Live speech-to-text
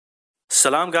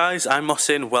Salam guys, I'm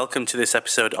Mohsin. Welcome to this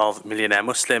episode of Millionaire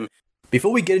Muslim.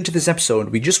 Before we get into this episode,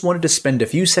 we just wanted to spend a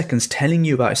few seconds telling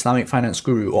you about Islamic Finance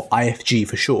Guru, or IFG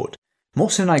for short.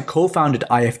 Mohsin and I co-founded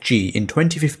IFG in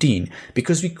 2015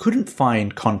 because we couldn't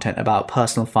find content about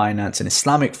personal finance and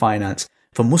Islamic finance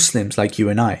for Muslims like you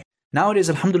and I. Nowadays,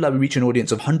 alhamdulillah, we reach an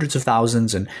audience of hundreds of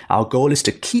thousands, and our goal is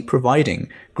to keep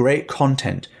providing great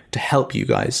content to help you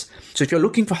guys. So if you're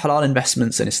looking for halal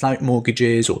investments and Islamic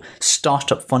mortgages or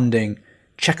startup funding,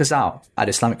 check us out at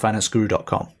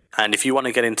IslamicFinanceGuru.com. And if you want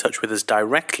to get in touch with us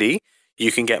directly,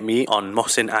 you can get me on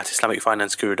Mohsin at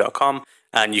IslamicFinanceGuru.com,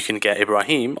 and you can get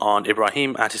Ibrahim on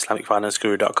Ibrahim at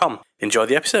IslamicFinanceGuru.com. Enjoy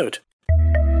the episode.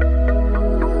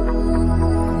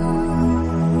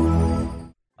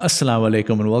 Assalamu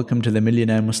alaikum and welcome to the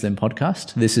Millionaire Muslim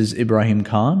podcast. This is Ibrahim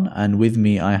Khan, and with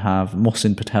me I have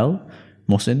Mohsin Patel.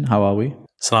 Mohsin, how are we?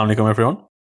 Assalamu alaikum everyone.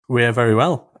 We're very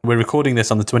well. We're recording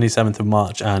this on the 27th of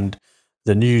March, and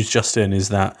the news just in is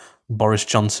that Boris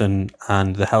Johnson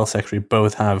and the Health Secretary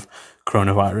both have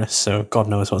coronavirus, so God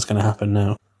knows what's going to happen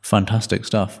now. Fantastic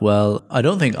stuff. Well, I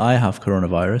don't think I have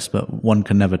coronavirus, but one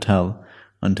can never tell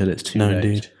until it's too late. No,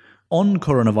 indeed. On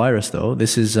coronavirus, though,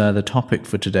 this is the topic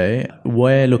for today.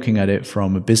 We're looking at it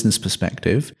from a business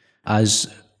perspective.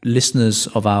 As listeners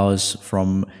of ours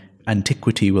from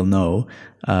antiquity will know,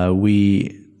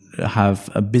 we have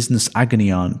a business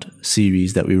agony aunt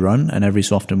series that we run, and every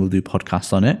so often we'll do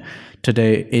podcasts on it.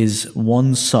 Today is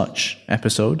one such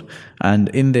episode, and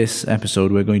in this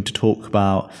episode we're going to talk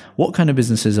about what kind of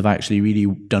businesses have actually really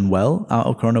done well out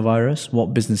of coronavirus,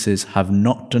 what businesses have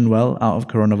not done well out of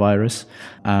coronavirus,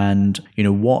 and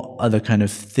what other kind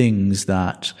of things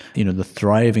that the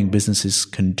thriving businesses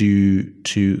can do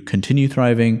to continue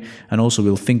thriving. And also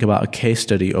we'll think about a case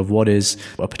study of what is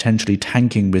a potentially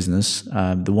tanking business.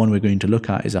 The one we're going to look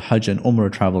at is a Hajj and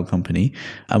Umrah travel company,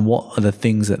 and what are the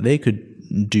things that they could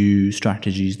do,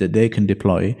 strategies that they can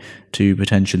deploy to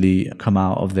potentially come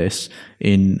out of this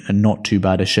in a not too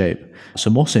bad a shape. So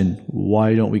Mohsin,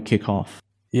 why don't we kick off?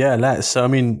 Yeah, let's. So,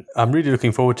 I'm really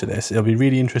looking forward to this. It'll be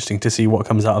really interesting to see what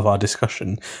comes out of our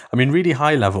discussion. Really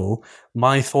high level,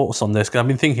 my thoughts on this, because I've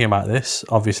been thinking about this,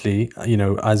 obviously,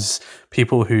 as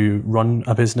people who run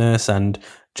a business and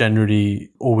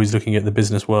generally always looking at the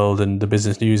business world and the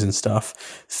business news and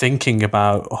stuff, thinking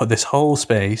about this whole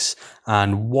space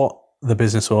and what the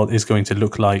business world is going to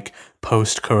look like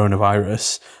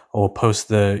post-coronavirus or post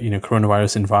the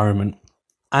coronavirus environment.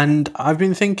 And I've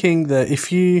been thinking that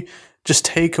if you just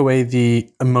take away the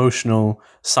emotional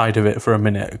side of it for a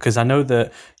minute, because I know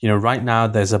that right now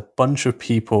there's a bunch of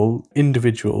people,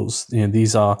 individuals,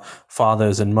 these are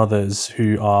fathers and mothers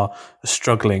who are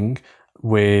struggling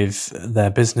with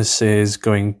their businesses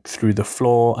going through the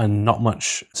floor and not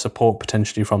much support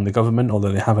potentially from the government,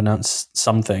 although they have announced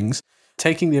some things.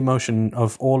 Taking the emotion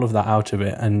of all of that out of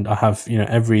it, and I have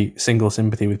every single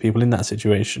sympathy with people in that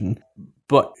situation,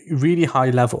 but really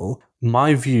high level,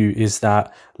 my view is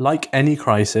that like any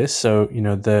crisis, so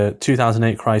the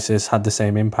 2008 crisis had the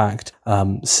same impact,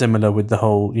 similar with the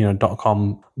whole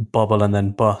dot-com bubble and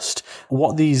then bust.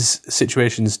 What these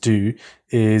situations do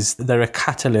is they're a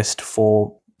catalyst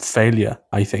for failure,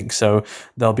 I think. So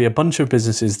there'll be a bunch of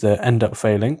businesses that end up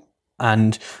failing.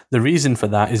 And the reason for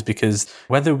that is because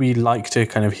whether we like to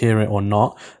kind of hear it or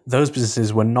not, those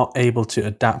businesses were not able to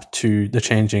adapt to the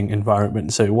changing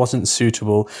environment. So it wasn't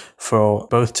suitable for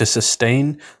both to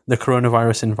sustain the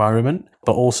coronavirus environment,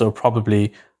 but also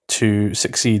probably to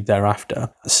succeed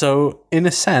thereafter. So in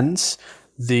a sense,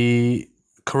 the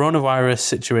coronavirus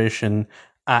situation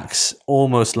acts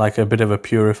almost like a bit of a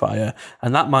purifier.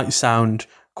 And that might sound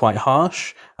quite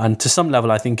harsh, and to some level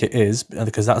I think it is,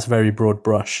 because that's very broad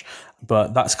brush,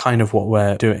 but that's kind of what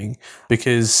we're doing.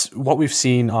 Because what we've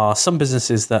seen are some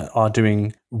businesses that are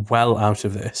doing well out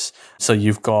of this. So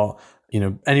you've got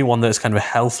anyone that's kind of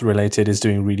health related is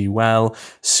doing really well.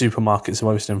 Supermarkets have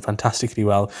obviously done fantastically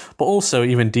well. But also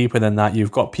even deeper than that,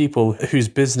 you've got people whose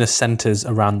business centers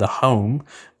around the home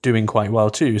doing quite well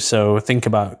too. So think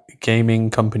about gaming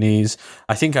companies.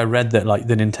 I think I read that like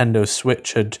the Nintendo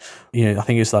Switch had, I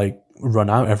think it's like run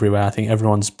out everywhere. I think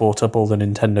everyone's bought up all the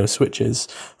Nintendo Switches,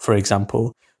 for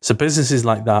example. So businesses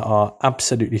like that are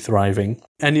absolutely thriving.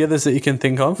 Any others that you can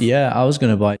think of? Yeah, I was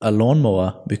going to buy a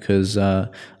lawnmower because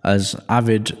as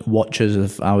avid watchers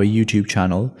of our YouTube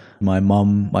channel, my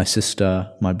mum, my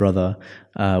sister, my brother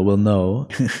will know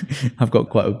I've got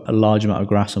quite a large amount of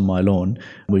grass on my lawn,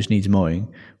 which needs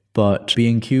mowing. But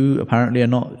B&Q apparently are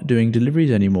not doing deliveries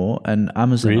anymore, and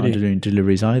Amazon aren't doing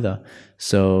deliveries either.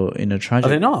 So in a tragic, are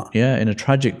they not? Yeah, in a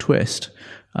tragic twist,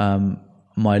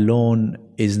 my lawn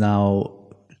is now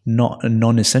not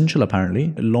non-essential apparently.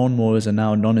 Lawnmowers are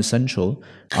now non-essential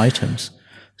items.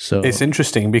 So It's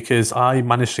interesting because I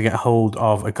managed to get hold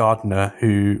of a gardener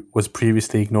who was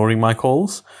previously ignoring my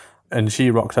calls, and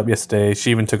she rocked up yesterday.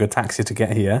 She even took a taxi to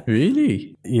get here.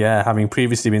 really? Yeah, having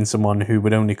previously been someone who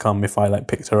would only come if I like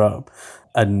picked her up.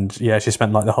 And yeah, she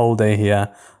spent like the whole day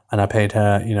here, and I paid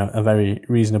her, a very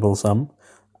reasonable sum.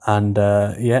 And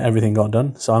yeah, everything got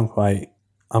done. So I'm quite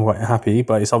happy,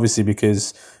 but it's obviously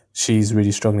because she's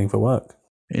really struggling for work.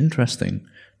 Interesting.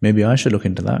 Maybe I should look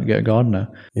into that, get a gardener.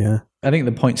 Yeah. I think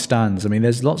the point stands. I mean,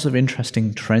 there's lots of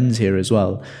interesting trends here as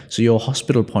well. So your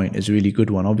hospital point is a really good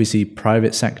one. Obviously,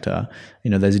 private sector,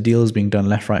 there's deals being done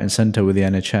left, right and centre with the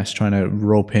NHS trying to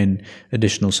rope in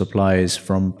additional supplies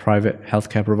from private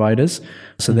healthcare providers.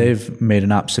 So they've made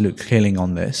an absolute killing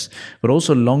on this. But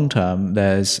also long term,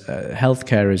 there's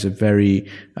healthcare is a very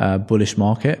bullish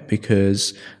market,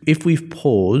 because if we've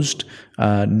paused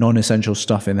non-essential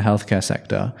stuff in the healthcare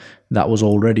sector that was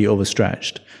already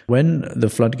overstretched, when the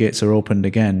floodgates are opened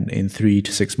again in 3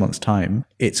 to 6 months' time,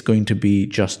 it's going to be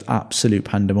just absolute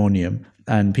pandemonium.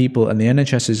 And the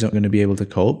NHS isn't going to be able to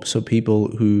cope. So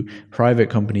private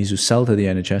companies who sell to the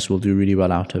NHS will do really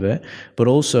well out of it. But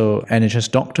also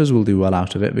NHS doctors will do well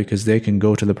out of it, because they can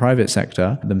go to the private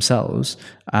sector themselves.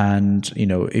 And,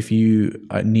 if you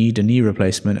need a knee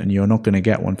replacement and you're not going to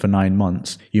get one for 9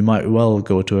 months, you might well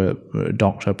go to a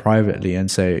doctor privately and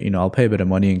say, I'll pay a bit of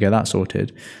money and get that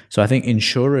sorted. So I think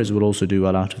insurers will also do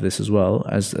well out of this as well,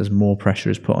 as more pressure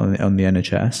is put on the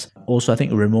NHS. Also, I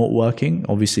think remote working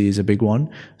obviously is a big one.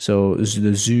 So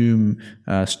the Zoom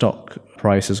stock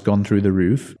price has gone through the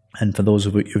roof. And for those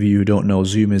of you who don't know,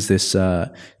 Zoom is this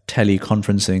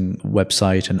teleconferencing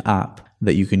website and app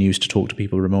that you can use to talk to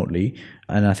people remotely.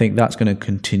 And I think that's going to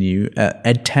continue.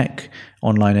 EdTech,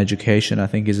 online education, I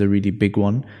think is a really big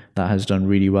one that has done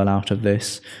really well out of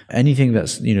this. Anything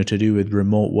that's, to do with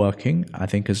remote working, I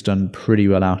think has done pretty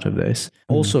well out of this.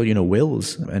 Also,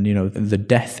 wills and, the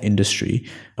death industry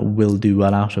will do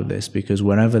well out of this, because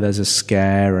whenever there's a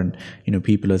scare and,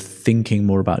 people are thinking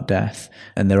more about death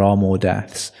and there are more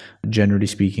deaths, generally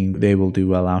speaking, they will do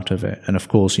well out of it. And of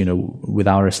course, with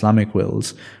our Islamic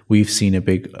wills, we've seen a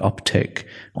big uptick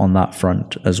on that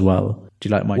front as well. Do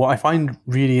you like my... What I find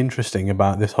really interesting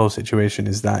about this whole situation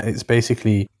is that it's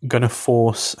basically going to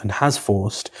force and has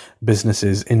forced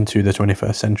businesses into the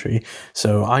 21st century.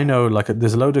 So I know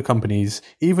there's a load of companies,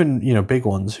 even, big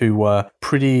ones, who were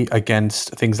pretty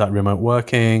against things like remote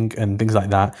working and things like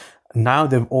that. Now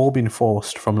they've all been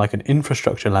forced from an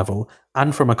infrastructure level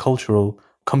and from a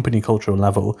company cultural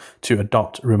level to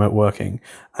adopt remote working.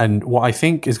 And what I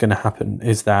think is going to happen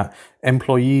is that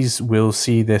employees will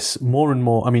see this more and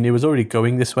more. I mean, it was already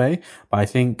going this way, but I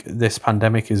think this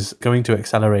pandemic is going to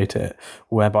accelerate it,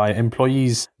 whereby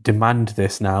employees demand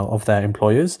this now of their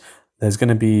employers. There's going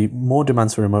to be more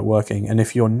demands for remote working. And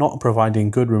if you're not providing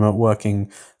good remote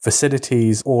working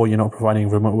facilities, or you're not providing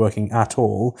remote working at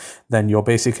all, then you're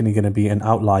basically going to be an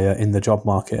outlier in the job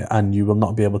market, and you will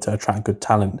not be able to attract good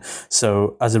talent.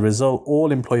 So as a result,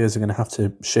 all employers are going to have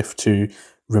to shift to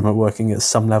remote working at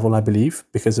some level, I believe,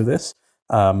 because of this.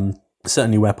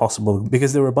 Certainly where possible,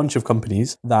 because there were a bunch of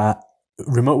companies that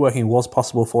remote working was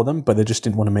possible for them, but they just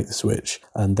didn't want to make the switch.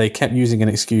 And they kept using an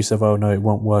excuse of, oh no, it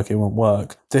won't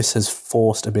work. This has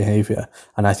forced a behavior.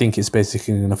 And I think it's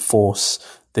basically going to force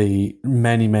the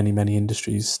many, many, many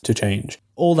industries to change.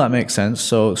 All that makes sense.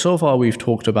 So far we've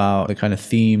talked about the kind of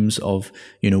themes of,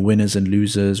 winners and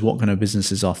losers, what kind of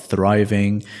businesses are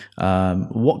thriving,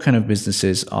 what kind of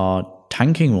businesses are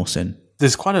tanking, Mohsin?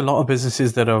 There's quite a lot of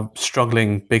businesses that are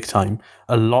struggling big time.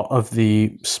 A lot of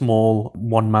the small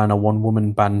one-man or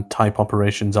one-woman band type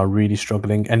operations are really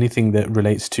struggling. Anything that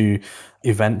relates to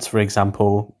events, for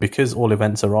example, because all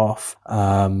events are off,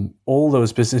 all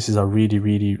those businesses are really,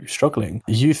 really struggling.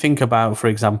 You think about, for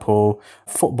example,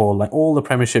 football, all the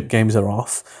Premiership games are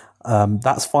off.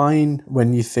 That's fine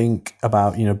when you think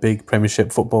about, big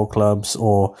Premiership football clubs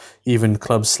or even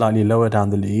clubs slightly lower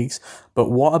down the leagues. But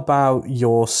what about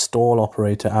your stall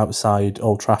operator outside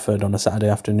Old Trafford on a Saturday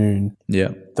afternoon? Yeah.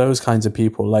 Those kinds of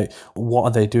people, what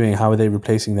are they doing? How are they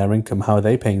replacing their income? How are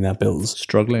they paying their bills?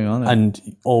 Struggling, aren't they?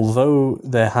 And although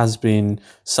there has been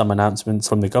some announcements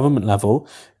from the government level,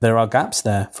 there are gaps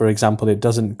there. For example, it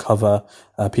doesn't cover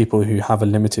people who have a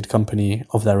limited company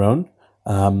of their own,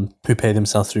 who pay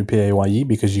themselves through PAYE,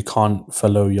 because you can't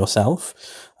furlough yourself.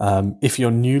 If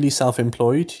you're newly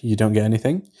self-employed, you don't get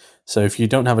anything. So if you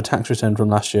don't have a tax return from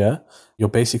last year, you're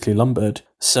basically lumbered.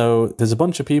 So there's a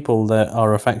bunch of people that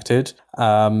are affected.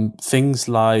 Things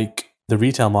like the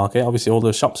retail market, obviously all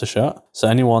those shops are shut. So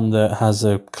anyone that has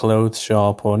a clothes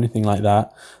shop or anything like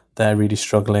that, they're really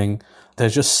struggling.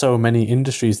 there's just so many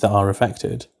industries that are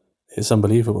affected. It's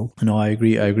unbelievable. No, I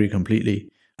agree completely.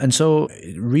 And so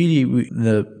really,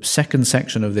 the second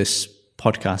section of this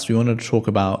podcast, we wanted to talk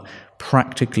about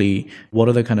practically what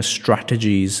are the kind of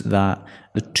strategies that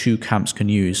the two camps can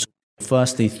use.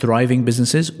 Firstly, thriving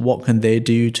businesses, what can they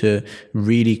do to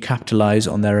really capitalize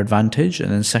on their advantage?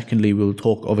 And then secondly, we'll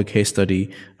talk of a case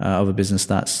study of a business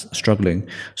that's struggling.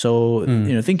 So,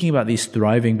 thinking about these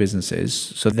thriving businesses,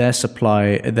 so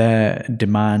their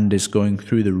demand is going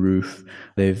through the roof.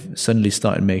 They've suddenly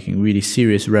started making really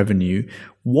serious revenue.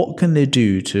 What can they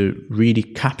do to really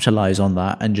capitalize on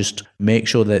that and just make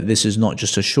sure that this is not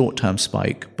just a short-term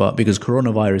spike, but because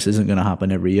coronavirus isn't going to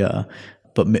happen every year,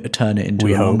 but turn it into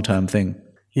a long-term thing?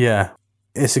 Yeah,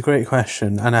 it's a great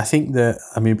question. And I think that,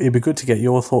 it'd be good to get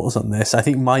your thoughts on this. I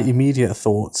think my immediate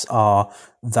thoughts are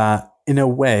that, in a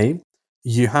way,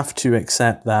 you have to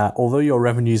accept that although your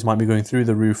revenues might be going through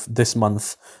the roof this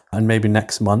month and maybe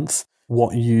next month,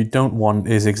 what you don't want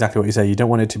is exactly what you say. You don't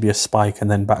want it to be a spike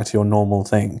and then back to your normal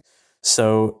thing.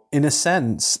 So in a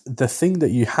sense, the thing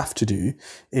that you have to do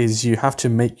is you have to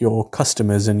make your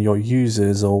customers and your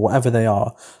users or whatever they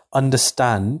are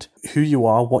understand who you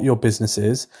are, what your business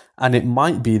is. And it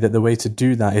might be that the way to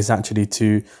do that is actually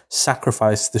to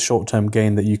sacrifice the short-term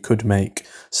gain that you could make.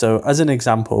 So as an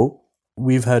example,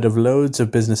 we've heard of loads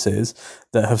of businesses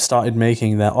that have started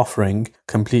making their offering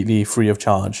completely free of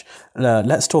charge.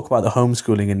 Let's talk about the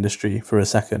homeschooling industry for a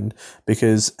second,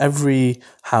 because every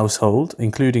household,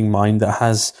 including mine, that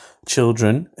has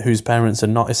children whose parents are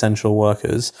not essential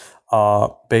workers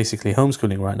are basically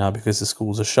homeschooling right now because the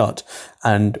schools are shut.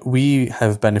 And we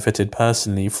have benefited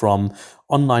personally from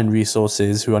online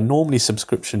resources who are normally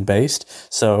subscription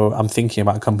based. So I'm thinking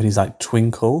about companies like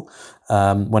Twinkl.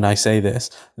 When I say this,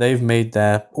 they've made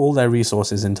all their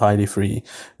resources entirely free.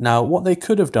 Now, what they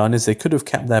could have done is they could have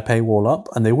kept their paywall up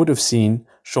and they would have seen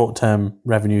short-term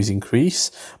revenues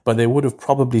increase, but they would have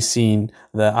probably seen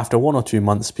that after 1 or 2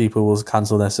 months, people will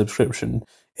cancel their subscription.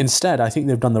 Instead, I think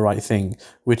they've done the right thing,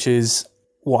 which is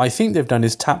what I think they've done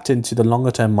is tapped into the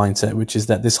longer term mindset, which is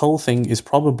that this whole thing is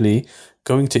probably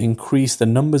going to increase the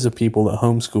numbers of people that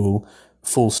homeschool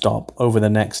full stop over the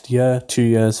next year, 2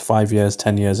 years, 5 years,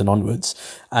 10 years and onwards.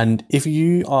 And if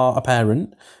you are a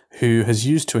parent who has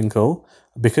used Twinkl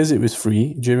because it was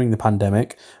free during the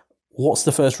pandemic, what's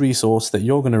the first resource that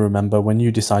you're going to remember when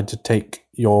you decide to take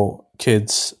your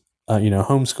kids,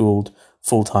 homeschooled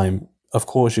full time? Of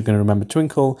course, you're going to remember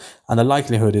Twinkl, and the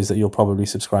likelihood is that you'll probably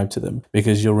subscribe to them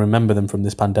because you'll remember them from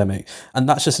this pandemic. And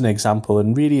that's just an example.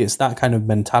 And really, it's that kind of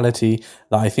mentality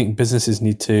that I think businesses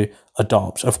need to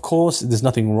adopt. Of course, there's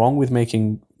nothing wrong with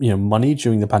making money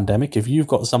during the pandemic. If you've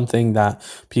got something that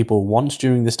people want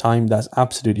during this time, that's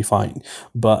absolutely fine.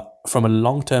 But from a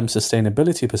long-term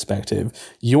sustainability perspective,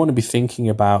 you want to be thinking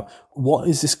about what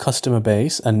is this customer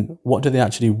base and what do they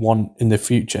actually want in the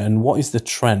future, and what is the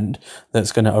trend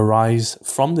that's going to arise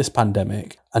from this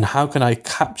pandemic, and how can I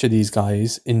capture these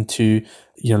guys into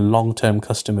long-term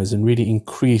customers and really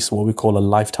increase what we call a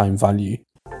lifetime value.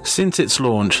 Since its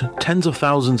launch, tens of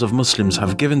thousands of Muslims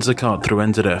have given zakat through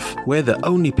NZF. We're the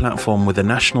only platform with a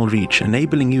national reach,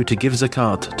 enabling you to give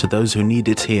zakat to those who need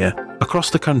it here. Across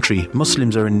the country,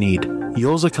 Muslims are in need.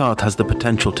 Your zakat has the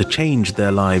potential to change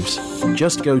their lives.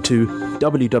 Just go to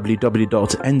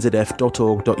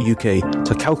www.nzf.org.uk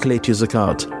to calculate your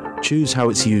zakat, choose how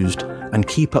it's used, and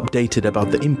keep updated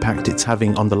about the impact it's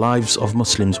having on the lives of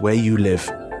Muslims where you live.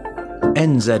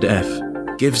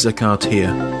 NZF. Give zakat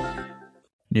here.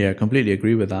 Yeah, I completely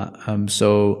agree with that.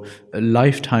 So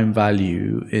lifetime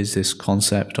value is this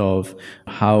concept of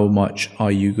how much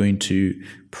are you going to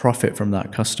profit from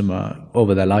that customer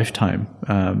over their lifetime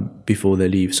before they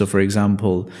leave. So for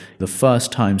example, the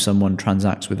first time someone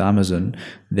transacts with Amazon,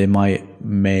 they might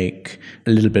make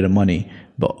a little bit of money.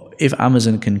 But if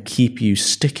Amazon can keep you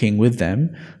sticking with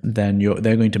them, then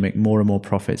they're going to make more and more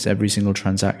profits every single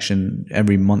transaction,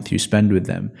 every month you spend with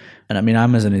them. And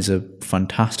Amazon is a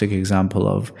fantastic example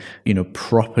of,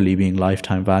 properly being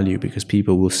lifetime value, because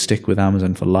people will stick with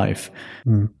Amazon for life.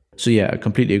 So yeah, I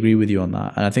completely agree with you on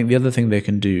that. And I think the other thing they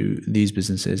can do, these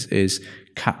businesses, is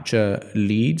capture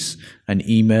leads and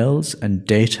emails and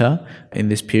data in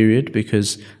this period,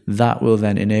 because that will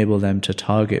then enable them to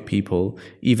target people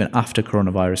even after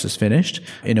coronavirus is finished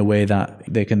in a way that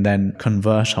they can then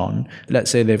convert on. Let's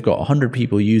say they've got 100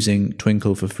 people using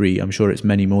Twinkl for free. I'm sure it's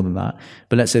many more than that.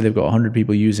 But let's say they've got 100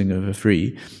 people using it for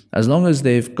free. As long as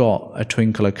they've got a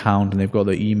Twinkl account and they've got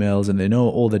their emails and they know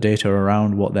all the data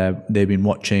around what they've been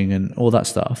watching and all that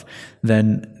stuff,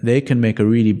 then they can make a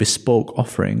really bespoke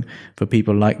offering for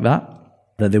people like that.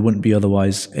 that they wouldn't be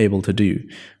otherwise able to do.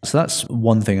 So that's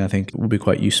one thing I think would be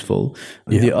quite useful.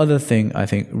 Yeah. The other thing I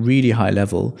think really high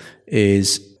level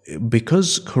is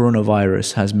because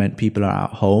coronavirus has meant people are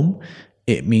at home,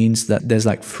 it means that there's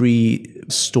like free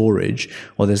storage,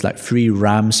 or there's like free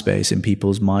RAM space in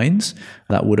people's minds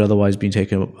that would otherwise be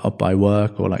taken up by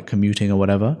work or like commuting or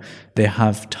whatever. They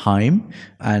have time,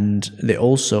 and they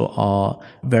also are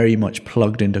very much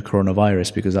plugged into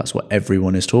coronavirus because that's what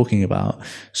everyone is talking about.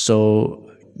 So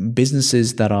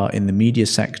businesses that are in the media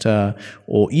sector,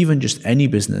 or even just any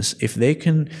business, if they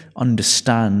can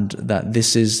understand that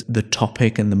this is the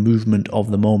topic and the movement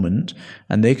of the moment,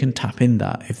 and they can tap in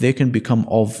that, if they can become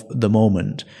of the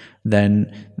moment,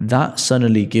 then that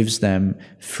suddenly gives them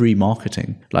free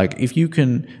marketing. Like if you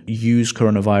can use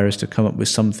coronavirus to come up with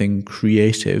something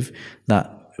creative that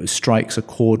strikes a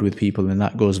chord with people and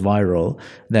that goes viral,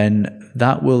 then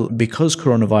that will, because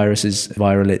coronavirus is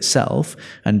viral itself,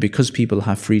 and because people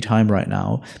have free time right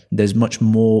now, there's much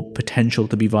more potential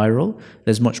to be viral.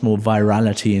 There's much more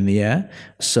virality in the air.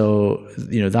 So,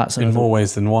 that's in more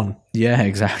ways than one. Yeah,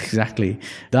 exactly.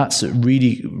 That's a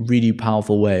really, really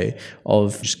powerful way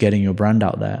of just getting your brand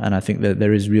out there. And I think that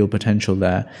there is real potential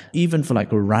there, even for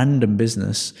like a random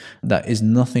business that is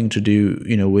nothing to do,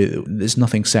 there's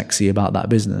nothing sexy about that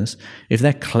business. If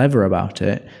they're clever about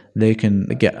it, they can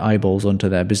get eyeballs onto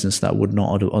their business that would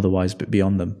not otherwise be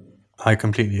on them. I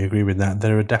completely agree with that.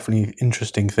 There are definitely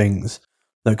interesting things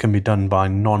that can be done by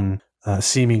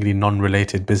seemingly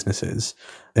non-related businesses.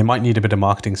 They might need a bit of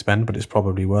marketing spend, but it's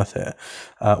probably worth it.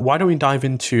 Why don't we dive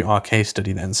into our case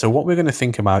study then? So what we're going to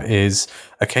think about is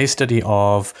a case study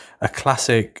of a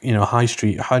classic, high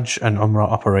street Hajj and Umrah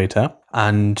operator.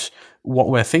 And what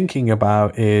we're thinking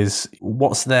about is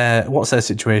what's their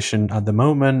situation at the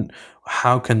moment?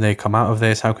 How can they come out of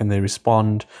this? How can they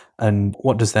respond? And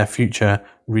what does their future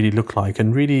really look like?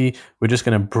 And really, we're just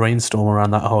going to brainstorm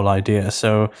around that whole idea.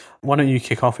 So why don't you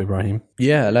kick off, Ibrahim?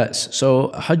 Yeah, let's.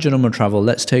 So Hajj and Umrah travel,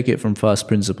 let's take it from first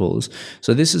principles.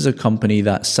 So this is a company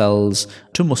that sells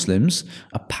to Muslims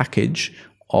a package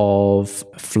of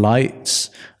flights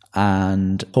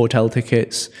and hotel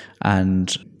tickets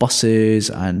and buses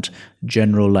and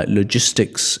general like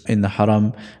logistics in the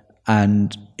haram.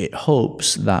 And it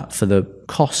hopes that for the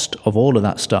cost of all of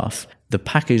that stuff, the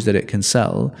package that it can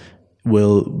sell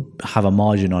will have a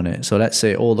margin on it. So let's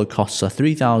say all the costs are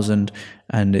 3,000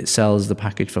 and it sells the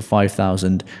package for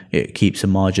 5,000, it keeps a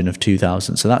margin of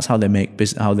 2,000. So that's how they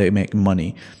make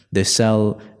money. They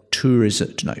sell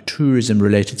tourism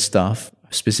related stuff,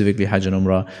 specifically Hajj and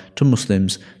Umrah, to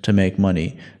Muslims to make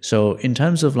money. So in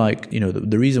terms of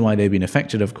the reason why they've been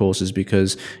affected, of course, is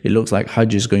because it looks like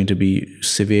Hajj is going to be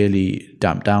severely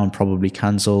damped down, probably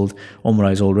cancelled.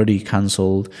 Umrah is already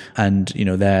cancelled. And,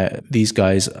 these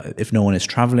guys, if no one is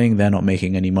traveling, they're not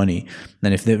making any money.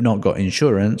 And if they've not got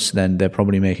insurance, then they're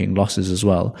probably making losses as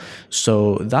well.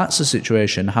 So that's the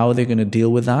situation. How are they going to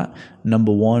deal with that?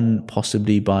 Number one,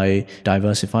 possibly by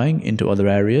diversifying into other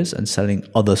areas and selling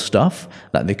other stuff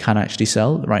that they can actually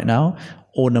sell right now.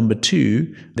 Or number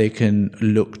two, they can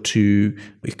look to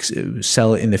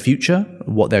sell in the future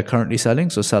what they're currently selling.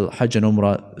 So sell Hajj and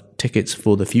Umrah tickets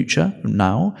for the future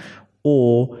now.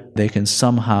 Or they can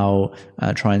somehow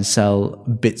try and sell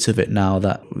bits of it now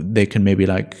that they can maybe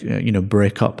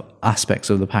break up aspects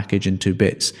of the package into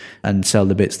bits and sell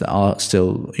the bits that are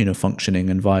still functioning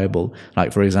and viable.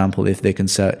 Like for example, if they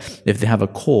have a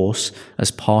course as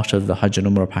part of the Hajj and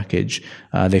Umrah package,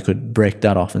 they could break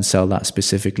that off and sell that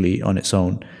specifically on its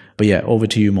own. But yeah, over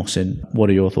to you, Mohsin. What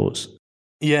are your thoughts?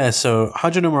 Yeah, so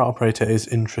Hajj and Umrah operator is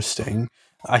interesting.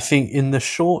 I think in the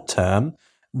short term,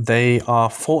 they are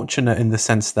fortunate in the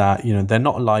sense that, they're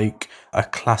not like a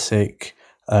classic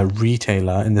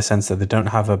retailer in the sense that they don't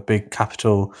have a big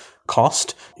capital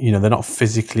cost. They're not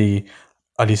physically,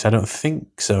 at least I don't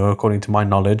think so, according to my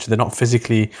knowledge, they're not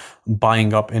physically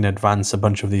buying up in advance a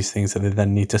bunch of these things that they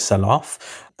then need to sell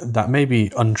off. That may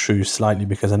be untrue slightly,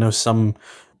 because I know some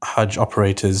Hajj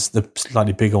operators, the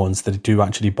slightly bigger ones, that do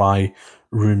actually buy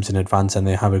rooms in advance and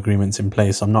they have agreements in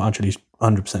place. I'm not actually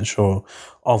 100% sure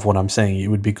of what I'm saying. It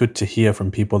would be good to hear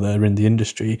from people that are in the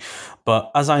industry.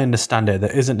 But as I understand it,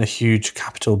 there isn't a huge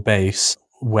capital base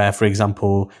where, for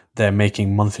example, they're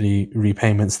making monthly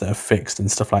repayments that are fixed and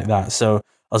stuff like that. So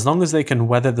as long as they can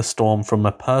weather the storm from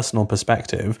a personal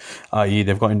perspective, i.e.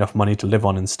 they've got enough money to live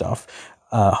on and stuff,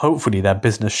 hopefully their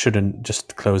business shouldn't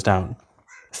just close down.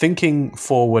 thinking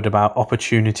forward about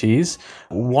opportunities,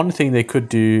 one thing they could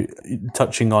do,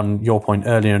 touching on your point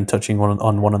earlier and touching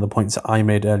on one of the points that I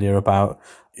made earlier about,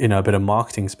 a bit of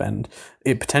marketing spend,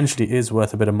 it potentially is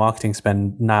worth a bit of marketing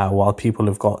spend now while people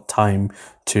have got time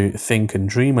to think and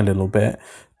dream a little bit,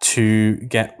 to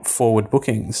get forward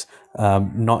bookings,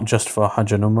 not just for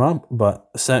Hajj and Umrah, but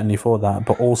certainly for that,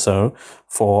 but also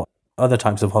for other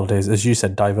types of holidays, as you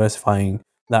said, diversifying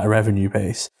that revenue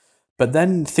base. But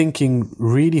then thinking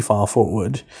really far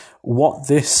forward, what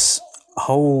this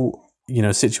whole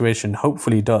situation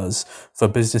hopefully does for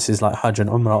businesses like Hajj and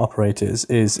Umrah operators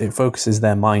is it focuses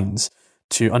their minds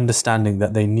to understanding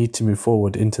that they need to move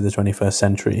forward into the 21st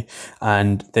century.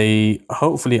 And they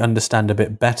hopefully understand a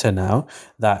bit better now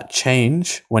that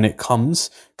change, when it comes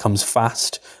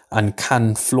fast and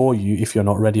can floor you if you're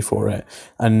not ready for it.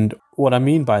 And what I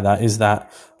mean by that is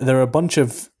that there are a bunch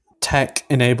of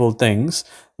tech-enabled things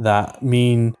that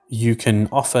mean you can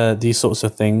offer these sorts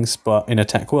of things, but in a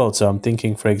tech world. So I'm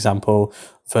thinking, for example,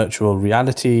 virtual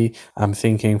reality. I'm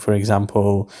thinking, for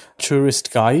example,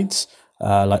 tourist guides,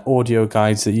 like audio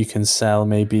guides that you can sell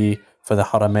maybe for the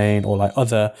Haramain or like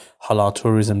other halal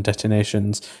tourism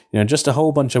destinations. Just a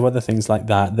whole bunch of other things like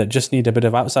that just need a bit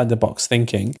of outside the box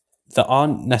thinking that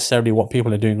aren't necessarily what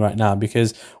people are doing right now.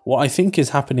 Because what I think is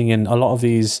happening in a lot of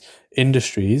these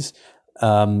industries,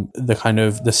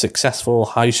 the successful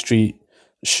high street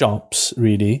shops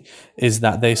really, is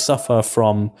that they suffer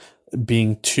from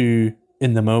being too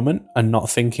in the moment and not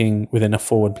thinking within a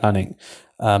forward planning.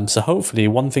 So hopefully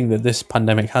one thing that this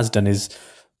pandemic has done is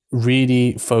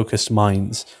really focused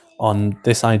minds on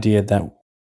this idea that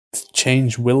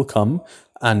change will come,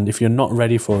 and if you're not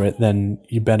ready for it, then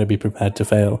you better be prepared to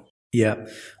fail. Yeah,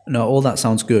 no, all that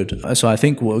sounds good. So I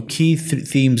think what key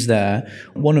themes there,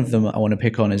 one of them I want to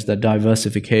pick on is the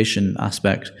diversification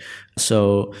aspect.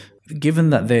 So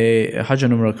given that the Hajj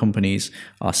and Umrah companies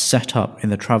are set up in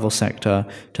the travel sector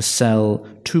to sell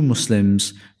to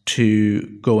Muslims to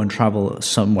go and travel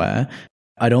somewhere,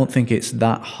 I don't think it's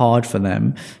that hard for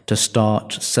them to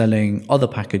start selling other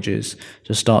packages,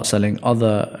 to start selling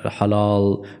other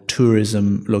halal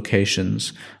tourism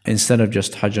locations instead of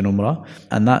just Hajj and Umrah.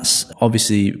 And that's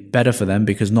obviously better for them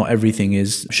because not everything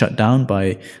is shut down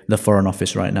by the Foreign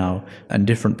Office right now, and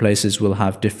different places will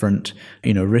have different,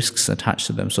 risks attached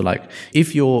to them. So like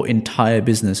if your entire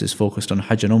business is focused on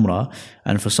Hajj and Umrah,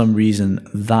 and for some reason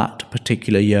that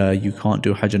particular year you can't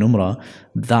do Hajj and Umrah,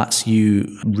 that's you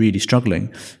really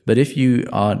struggling. But if you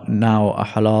are now a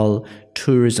halal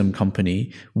tourism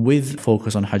company with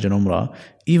focus on Hajj and Umrah,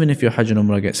 even if your Hajj and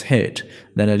Umrah gets hit,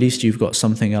 then at least you've got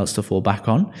something else to fall back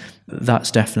on. That's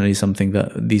definitely something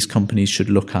that these companies should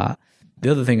look at. The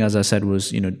other thing, as I said,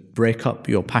 was, break up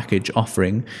your package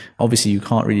offering. Obviously, you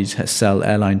can't really sell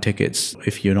airline tickets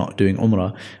if you're not doing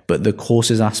Umrah, but the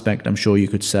courses aspect, I'm sure you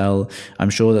could sell. I'm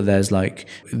sure that there's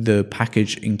the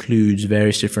package includes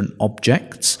various different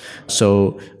objects.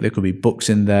 So there could be books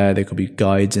in there, there could be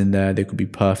guides in there, there could be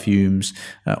perfumes.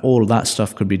 All of that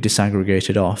stuff could be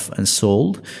disaggregated off and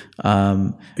sold.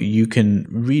 You can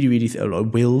really,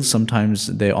 wills, sometimes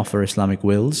they offer Islamic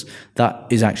wills. That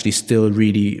is actually still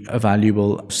really a valuable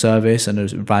service and a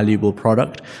valuable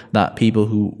product that people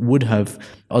who would have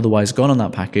otherwise gone on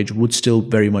that package would still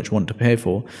very much want to pay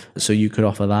for. So you could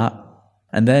offer that.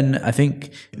 And then I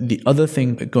think the other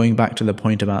thing, going back to the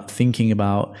point about thinking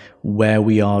about where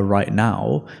we are right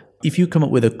now, if you come up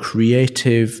with a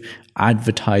creative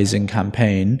advertising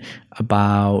campaign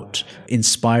about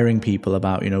inspiring people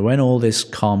about, when all this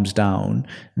calms down,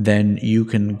 then you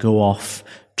can go off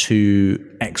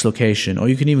to X location, or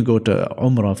you can even go to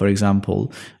Umrah, for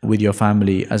example, with your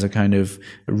family as a kind of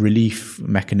relief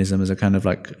mechanism, as a kind of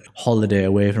holiday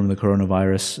away from the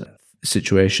coronavirus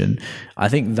situation. I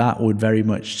think that would very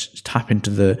much tap into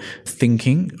the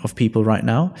thinking of people right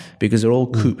now, because they're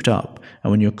all cooped up. And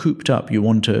when you're cooped up, you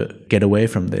want to get away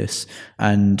from this,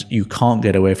 and you can't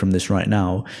get away from this right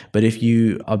now. But if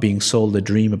you are being sold a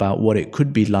dream about what it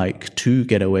could be like to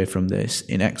get away from this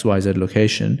in XYZ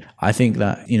location, I think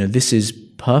that, this is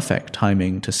perfect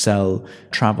timing to sell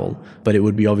travel, but it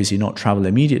would be obviously not travel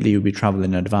immediately, it would be travel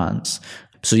in advance.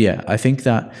 So yeah, I think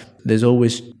that there's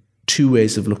always two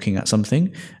ways of looking at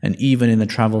something, and even in the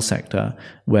travel sector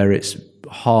where it's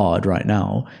hard right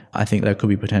now, I think there could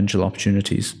be potential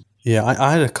opportunities. Yeah,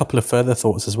 I had a couple of further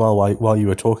thoughts as well while you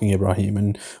were talking, Ibrahim.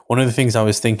 And one of the things I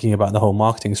was thinking about the whole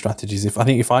marketing strategies,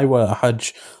 if I were a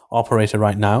Hajj operator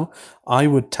right now, I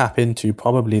would tap into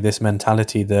probably this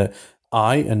mentality that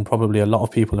I and probably a lot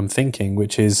of people am thinking,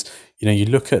 which is, you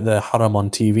look at the haram on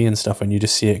TV and stuff and you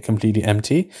just see it completely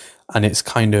empty, and it's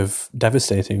kind of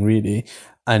devastating, really.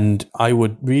 And I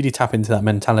would really tap into that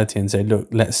mentality and say, look,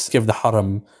 let's give the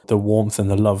haram the warmth and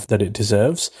the love that it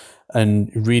deserves,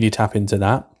 and really tap into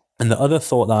that. And the other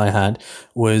thought that I had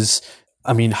was,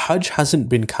 Hajj hasn't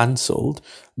been cancelled,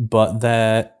 but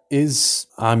there is,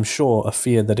 I'm sure, a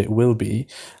fear that it will be.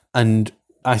 And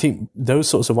I think those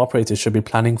sorts of operators should be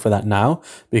planning for that now,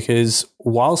 because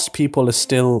whilst people are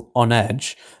still on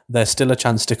edge, there's still a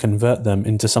chance to convert them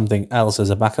into something else as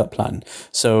a backup plan.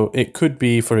 So it could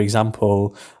be, for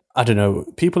example, I don't know,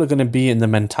 people are going to be in the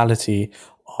mentality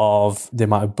of they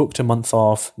might have booked a month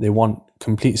off, they want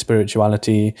complete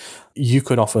spirituality. You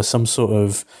could offer some sort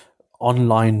of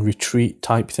online retreat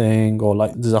type thing, or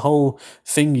like there's a whole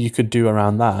thing you could do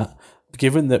around that.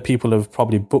 Given that people have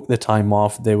probably booked the time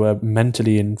off, they were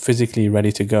mentally and physically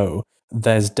ready to go,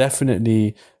 there's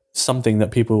definitely something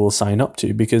that people will sign up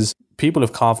to, because people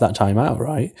have carved that time out,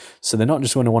 right? So they're not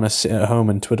just going to want to sit at home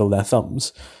and twiddle their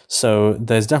thumbs. So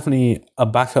there's definitely a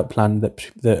backup plan that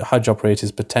the Hajj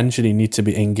operators potentially need to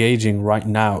be engaging right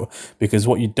now, because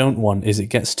what you don't want is it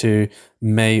gets to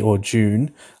May or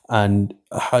June and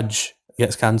Hajj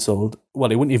gets cancelled.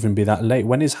 Well, it wouldn't even be that late.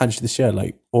 When is Hajj this year?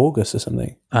 Like August or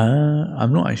something?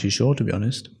 I'm not actually sure, to be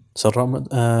honest. So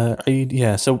Eid,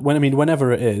 yeah. So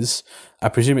whenever it is, I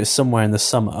presume it's somewhere in the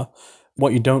summer.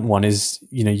 What you don't want is,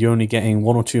 you're only getting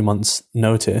 1 or 2 months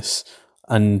notice,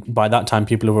 and by that time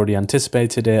people have already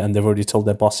anticipated it and they've already told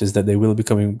their bosses that they will be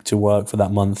coming to work for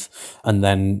that month, and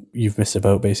then you've missed a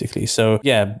boat basically. So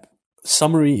yeah,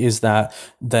 summary is that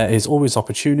there is always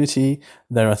opportunity.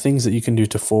 There are things that you can do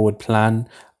to forward plan,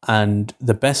 and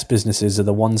the best businesses are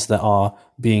the ones that are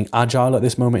being agile at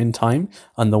this moment in time,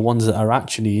 and the ones that are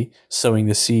actually sowing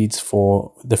the seeds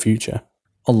for the future.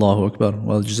 Allahu Akbar.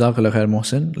 Well, Jazakallah khair,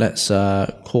 Mohsin. Let's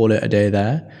call it a day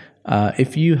there.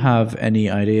 If you have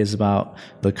any ideas about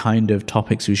the kind of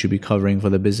topics we should be covering for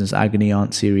the Business Agony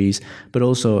Aunt series, but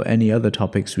also any other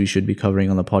topics we should be covering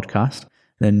on the podcast,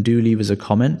 then do leave us a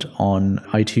comment on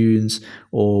iTunes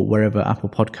or wherever, Apple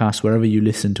Podcasts, wherever you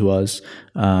listen to us.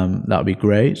 That would be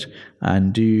great.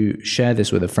 And do share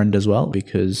this with a friend as well,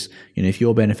 because if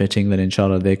you're benefiting, then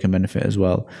inshallah they can benefit as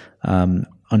well.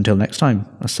 Until next time,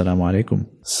 Assalamu alaikum.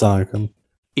 Assalamu.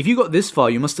 If you got this far,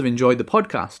 you must have enjoyed the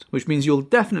podcast, which means you'll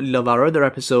definitely love our other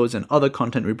episodes and other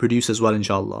content we produce as well,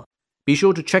 inshallah. Be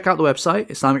sure to check out the website,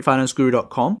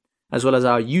 IslamicFinanceGuru.com, as well as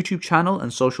our YouTube channel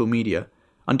and social media.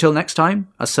 Until next time,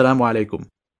 Assalamu alaikum.